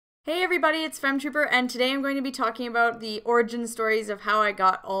Hey everybody, it's Femtrooper, and today I'm going to be talking about the origin stories of how I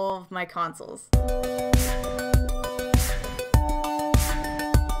got all of my consoles.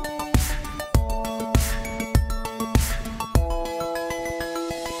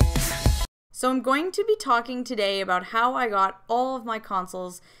 So I'm going to be talking today about how I got all of my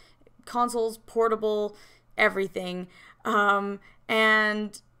consoles, portable, everything, and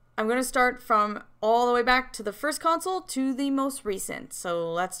I'm going to start from all the way back to the first console to the most recent.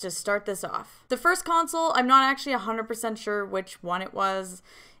 So let's just start this off. The first console, I'm not actually 100% sure which one it was.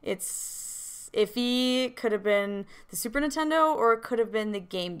 It's iffy. Could have been the Super Nintendo or it could have been the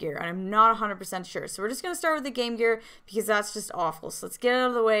Game Gear. And I'm not 100% sure. So we're just going to start with the Game Gear because that's just awful. So let's get it out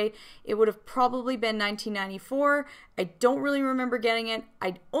of the way. It would have probably been 1994. I don't really remember getting it.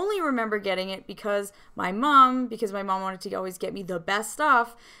 I only remember getting it because my mom wanted to always get me the best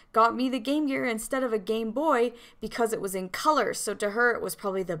stuff, got me the Game Gear instead of a Game Boy because it was in color. So to her, it was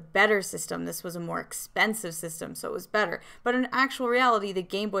probably the better system. This was a more expensive system, so it was better. But in actual reality, the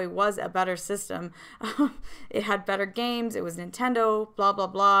Game Boy was a better system. It had better games. It was Nintendo, blah, blah,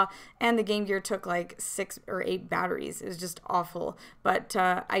 blah. And the Game Gear took like 6 or 8 batteries. It was just awful. But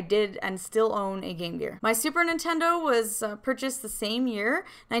I did and still own a Game Gear. My Super Nintendo was purchased the same year,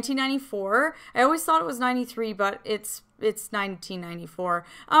 1994. I always thought it was 93, but it's 1994,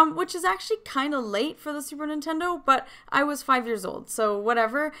 which is actually kind of late for the Super Nintendo, but I was 5 years old, so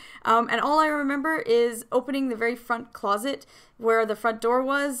whatever. And all I remember is opening the very front closet where the front door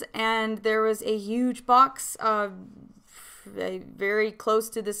was, and there was a huge box, very close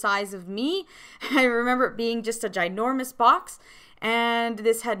to the size of me. I remember it being just a ginormous box. And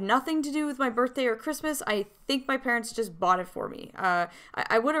this had nothing to do with my birthday or Christmas. I think my parents just bought it for me. I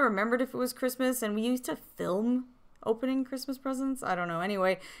would have remembered if it was Christmas, and we used to film opening Christmas presents. I don't know.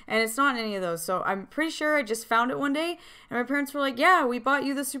 Anyway, and it's not any of those. So I'm pretty sure I just found it one day, and my parents were like, yeah, we bought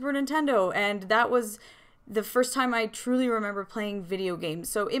you the Super Nintendo. And that was the first time I truly remember playing video games.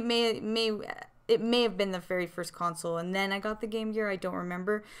 So it may have been the very first console, and then I got the Game Gear. I don't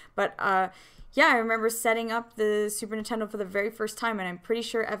remember. But, yeah, I remember setting up the Super Nintendo for the very first time, and I'm pretty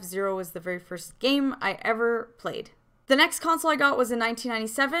sure F-Zero was the very first game I ever played. The next console I got was in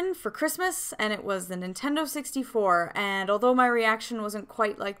 1997 for Christmas, and it was the Nintendo 64, and although my reaction wasn't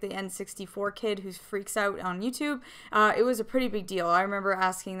quite like the N64 kid who freaks out on YouTube, it was a pretty big deal. I remember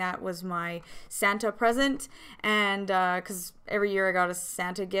asking that was my Santa present, and because every year I got a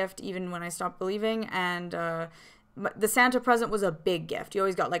Santa gift, even when I stopped believing, and the Santa present was a big gift. You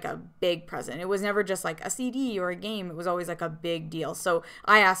always got like a big present. It was never just like a CD or a game. It was always like a big deal. So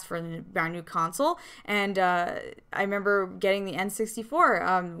I asked for a brand new console, and I remember getting the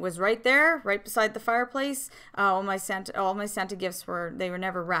N64. Was right there, right beside the fireplace. All my Santa gifts were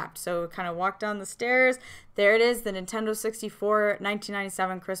never wrapped. So kind of walked down the stairs. There it is, the Nintendo 64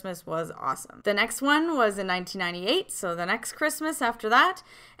 1997 Christmas was awesome. The next one was in 1998, so the next Christmas after that,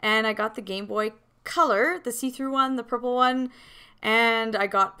 and I got the Game Boy Color, the see-through one, the purple one, and I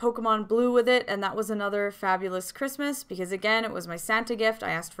got Pokemon Blue with it, and that was another fabulous Christmas because, again, it was my Santa gift.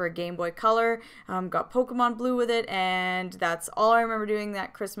 I asked for a Game Boy Color, got Pokemon Blue with it, and that's all I remember doing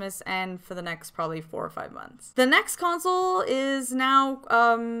that Christmas and for the next probably 4 or 5 months. The next console is now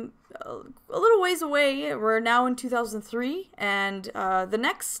a little ways away. We're now in 2003, and the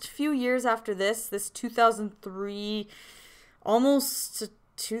next few years after this 2003, almost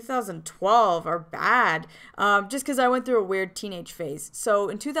 2012 are bad, just because I went through a weird teenage phase. So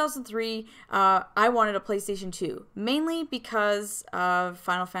in 2003, I wanted a PlayStation 2, mainly because of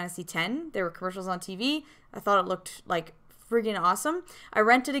Final Fantasy X. There were commercials on TV. I thought it looked like friggin' awesome. I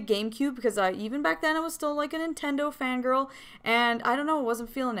rented a GameCube because even back then I was still like a Nintendo fangirl, and I don't know, I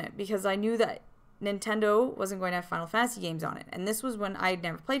wasn't feeling it because I knew that Nintendo wasn't going to have Final Fantasy games on it. And this was when I'd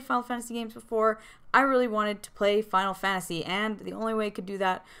never played Final Fantasy games before. I really wanted to play Final Fantasy, and the only way I could do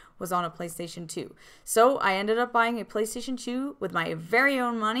that was on a PlayStation 2. So I ended up buying a PlayStation 2 with my very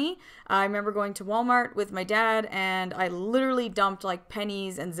own money. I remember going to Walmart with my dad, and I literally dumped like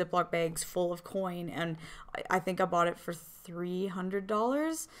pennies and Ziploc bags full of coin, and I think I bought it for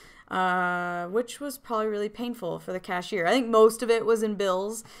 $300. Which was probably really painful for the cashier. I think most of it was in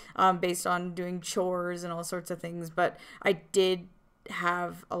bills, based on doing chores and all sorts of things, but I did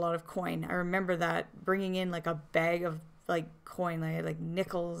have a lot of coin. I remember that, bringing in like a bag of like coin. I had like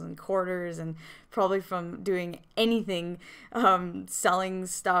nickels and quarters, and probably from doing anything, selling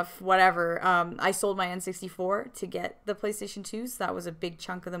stuff, whatever. I sold my N64 to get the PlayStation 2, so that was a big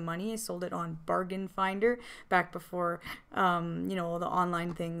chunk of the money. I sold it on Bargain Finder back before, you know, all the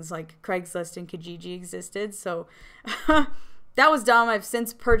online things like Craigslist and Kijiji existed. So that was dumb. I've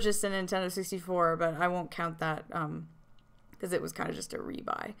since purchased a Nintendo 64, but I won't count that because it was kind of just a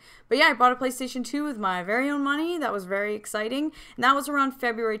rebuy. But yeah, I bought a PlayStation 2 with my very own money. That was very exciting. And that was around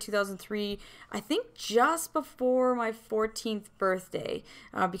February 2003, I think just before my 14th birthday,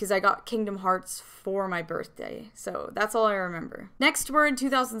 because I got Kingdom Hearts for my birthday. So that's all I remember. Next, we're in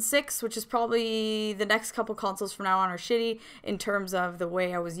 2006, which is probably the next couple consoles from now on are shitty in terms of the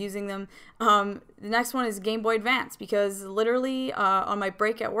way I was using them. The next one is Game Boy Advance, because literally on my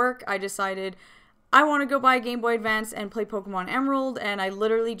break at work, I decided I want to go buy a Game Boy Advance and play Pokemon Emerald, and I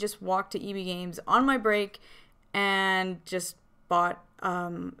literally just walked to EB Games on my break and just bought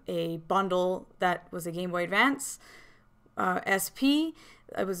a bundle that was a Game Boy Advance SP.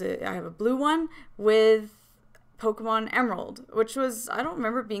 I have a blue one with Pokemon Emerald, which was, I don't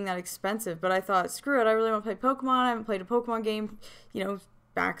remember it being that expensive, but I thought, screw it, I really want to play Pokemon. I haven't played a Pokemon game,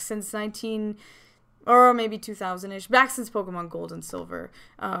 back since 19 or maybe 2000-ish, back since Pokemon Gold and Silver,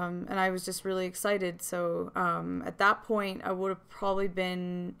 and I was just really excited. So at that point, I would have probably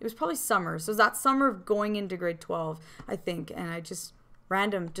been, it was probably summer, so it was that summer of going into grade 12, I think, and I just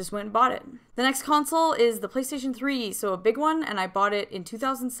went and bought it. The next console is the PlayStation 3, so a big one, and I bought it in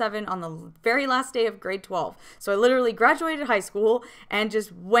 2007 on the very last day of grade 12. So I literally graduated high school and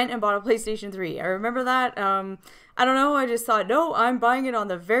just went and bought a PlayStation 3. I remember that. I don't know, I just thought, no, I'm buying it on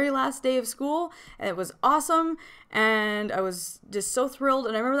the very last day of school, and it was awesome, and I was just so thrilled.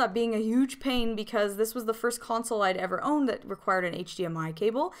 And I remember that being a huge pain because this was the first console I'd ever owned that required an HDMI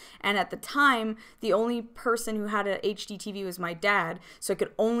cable, and at the time, the only person who had an HD TV was my dad, so I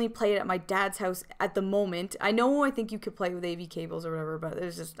could only play it at my dad's house at the moment. I think you could play with AV cables or whatever, but it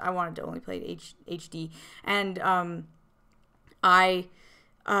was just, I wanted to only play it HD, and I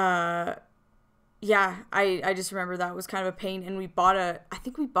just remember that was kind of a pain, and I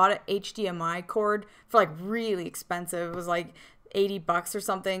think we bought an HDMI cord for like really expensive. It was like $80 or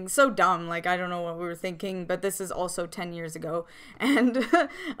something. So dumb. Like, I don't know what we were thinking, but this is also 10 years ago. And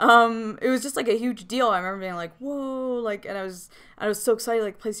it was just like a huge deal. I remember being like, whoa, like, and I was so excited.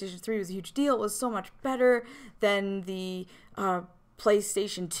 Like, PlayStation 3 was a huge deal. It was so much better than the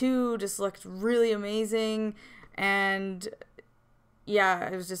PlayStation 2. Just looked really amazing. And yeah,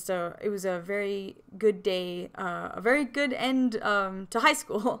 it was a very good day, a very good end to high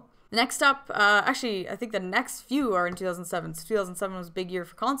school. Next up, actually, I think the next few are in 2007. So 2007 was a big year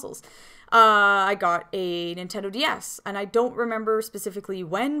for consoles. I got a Nintendo DS, and I don't remember specifically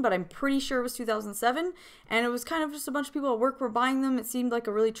when, but I'm pretty sure it was 2007, and it was kind of just a bunch of people at work were buying them. It seemed like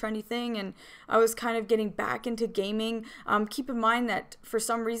a really trendy thing, and I was kind of getting back into gaming. Keep in mind that for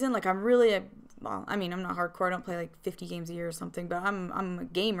some reason, like, I'm really well, I mean, I'm not hardcore. I don't play like 50 games a year or something, but I'm a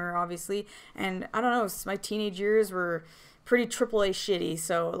gamer, obviously, and I don't know, my teenage years were pretty AAA shitty.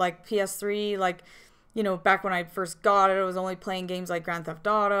 So like PS3, like, back when I first got it, I was only playing games like Grand Theft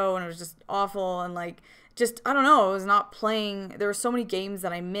Auto, and it was just awful, and like, just, I don't know, I was not playing, there were so many games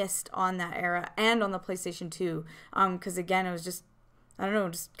that I missed on that era and on the PlayStation 2, because again, it was just, I don't know,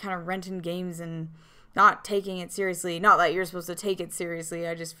 just kind of renting games and not taking it seriously. Not that you're supposed to take it seriously.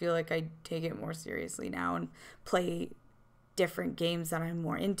 I just feel like I take it more seriously now and play different games that I'm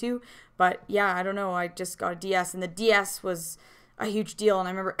more into. But yeah, I don't know. I just got a DS, and the DS was a huge deal, and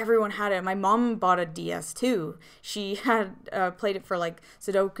I remember everyone had it. My mom bought a DS too. She had played it for like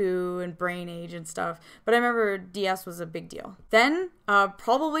Sudoku and Brain Age and stuff, but I remember DS was a big deal. Then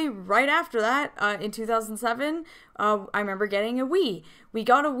probably right after that, in 2007, I remember getting a Wii. We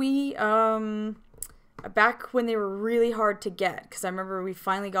got a Wii back when they were really hard to get, because I remember we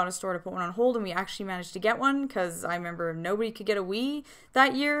finally got a store to put one on hold, and we actually managed to get one, because I remember nobody could get a Wii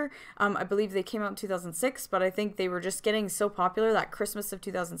that year. I believe they came out in 2006, but I think they were just getting so popular that Christmas of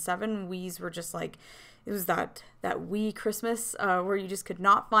 2007, Wiis were just like, it was that Wii Christmas where you just could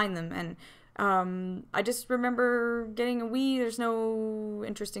not find them. And I just remember getting a Wii. There's no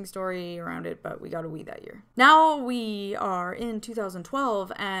interesting story around it, but we got a Wii that year. Now we are in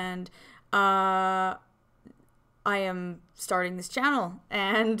 2012, and I am starting this channel,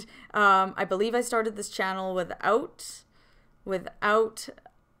 and I believe I started this channel without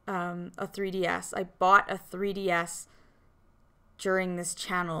a 3DS. I bought a 3DS during this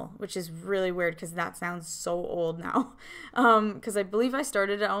channel, which is really weird because that sounds so old now. Because I believe I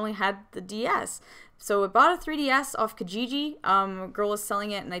started, I only had the DS. So I bought a 3DS off Kijiji. A girl was selling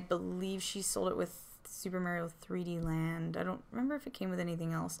it, and I believe she sold it with Super Mario 3D Land. I don't remember if it came with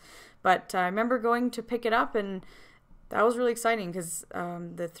anything else, but I remember going to pick it up, and that was really exciting because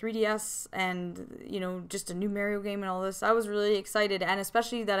the 3DS and, you know, just a new Mario game and all this, I was really excited. And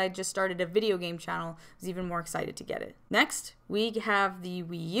especially that I just started a video game channel, I was even more excited to get it. Next, we have the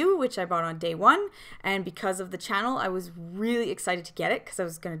Wii U, which I bought on day one. And because of the channel, I was really excited to get it because I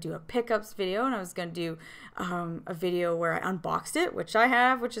was going to do a pickups video and I was going to do a video where I unboxed it, which I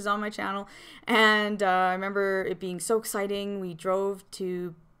have, which is on my channel. And I remember it being so exciting. We drove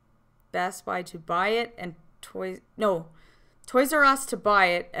to Best Buy to buy it and Toys R Us to buy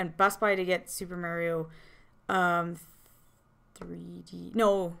it and Best Buy to get Super Mario 3D.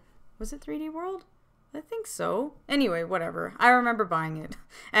 No, was it 3D World? I think so. Anyway, whatever. I remember buying it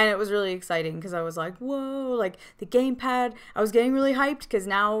and it was really exciting because I was like, whoa, like the gamepad. I was getting really hyped because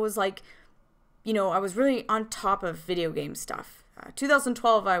now it was like, you know, I was really on top of video game stuff.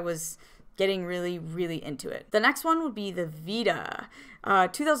 2012, I was getting really, really into it. The next one would be the Vita.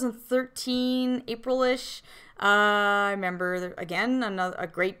 2013, April-ish. I remember, again, a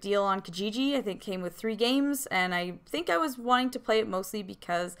great deal on Kijiji. I think it came with 3 games, and I think I was wanting to play it mostly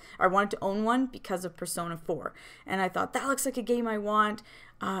because I wanted to own one because of Persona 4. And I thought, that looks like a game I want.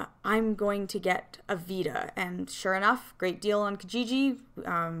 I'm going to get a Vita. And sure enough, great deal on Kijiji.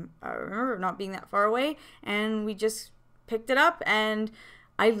 I remember not being that far away, and we just picked it up, and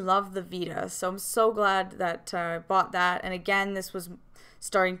I love the Vita, so I'm so glad that I bought that. And again, this was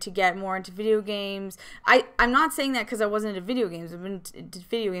starting to get more into video games. I'm not saying that because I wasn't into video games. I've been into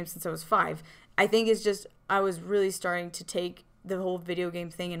video games since I was 5. I think it's just I was really starting to take the whole video game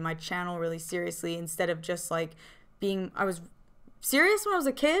thing in my channel really seriously instead of just like being... I was serious when I was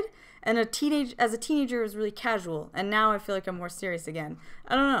a kid, and as a teenager it was really casual, and now I feel like I'm more serious again.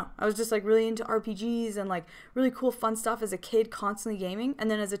 I don't know. I was just like really into RPGs and like really cool fun stuff as a kid, constantly gaming,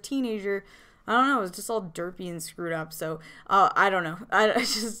 and then as a teenager, I don't know, it was just all derpy and screwed up. So I don't know.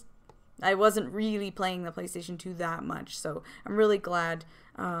 I wasn't really playing the PlayStation 2 that much, so I'm really glad.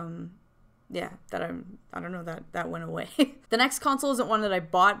 Yeah, that I don't know that went away. The next console isn't one that I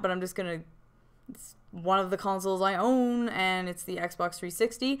bought, but I'm just gonna. It's one of the consoles I own, and it's the Xbox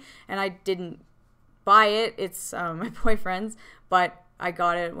 360, and I didn't buy it. It's my boyfriend's, but I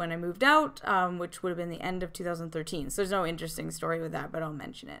got it when I moved out, which would have been the end of 2013. So there's no interesting story with that, but I'll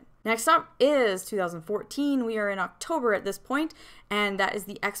mention it. Next up is 2014. We are in October at this point, and that is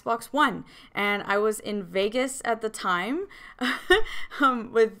the Xbox One. And I was in Vegas at the time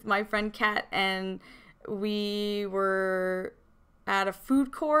with my friend Kat, and we were at a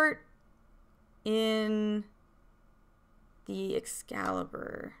food court in the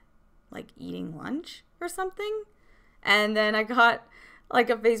Excalibur, like eating lunch or something. And then I got like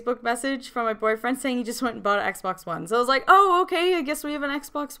a Facebook message from my boyfriend saying he just went and bought an Xbox One. So I was like, oh, okay, I guess we have an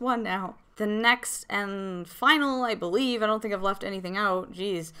Xbox One now. The next and final, I believe, I don't think I've left anything out,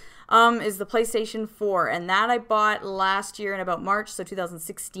 geez, is the PlayStation 4. And that I bought last year in about March, so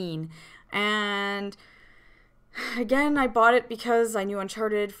 2016. And again, I bought it because I knew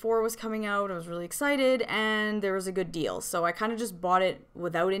Uncharted 4 was coming out. I was really excited, and there was a good deal. So I kind of just bought it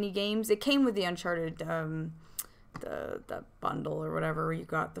without any games. It came with the Uncharted, the bundle or whatever, where you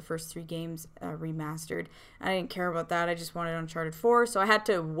got the first 3 games remastered. I didn't care about that. I just wanted Uncharted 4, so I had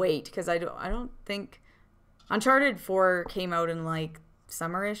to wait because I don't think Uncharted 4 came out in like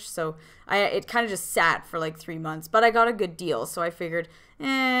summerish, so it kind of just sat for like 3 months. But I got a good deal, so I figured,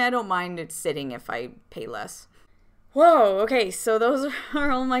 I don't mind it sitting if I pay less. Whoa, okay, so those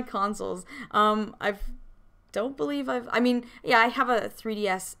are all my consoles. I mean, yeah, I have a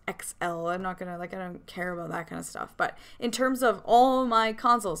 3DS XL. I'm not gonna, like, I don't care about that kind of stuff. But in terms of all my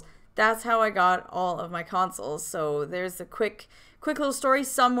consoles, that's how I got all of my consoles. So there's a quick little story,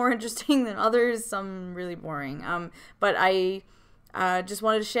 some more interesting than others, some really boring. But I just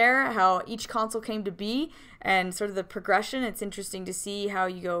wanted to share how each console came to be and sort of the progression. It's interesting to see how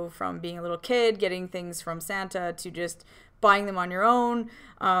you go from being a little kid, getting things from Santa, to just buying them on your own.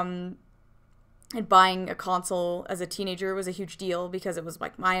 And buying a console as a teenager was a huge deal because it was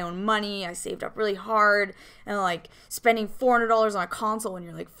like my own money. I saved up really hard, and like spending $400 on a console when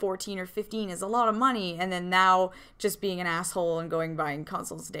you're like 14 or 15 is a lot of money. And then now just being an asshole and buying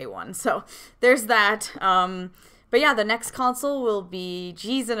consoles day one. So there's that. But yeah, the next console will be,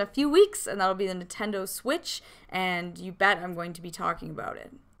 geez, in a few weeks, and that'll be the Nintendo Switch, and you bet I'm going to be talking about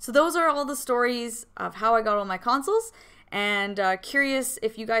it. So those are all the stories of how I got all my consoles, and curious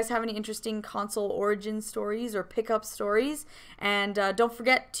if you guys have any interesting console origin stories or pickup stories, and don't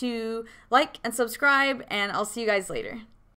forget to like and subscribe, and I'll see you guys later.